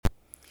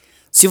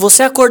Se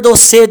você acordou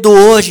cedo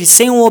hoje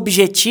sem um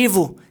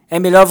objetivo, é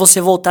melhor você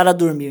voltar a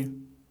dormir.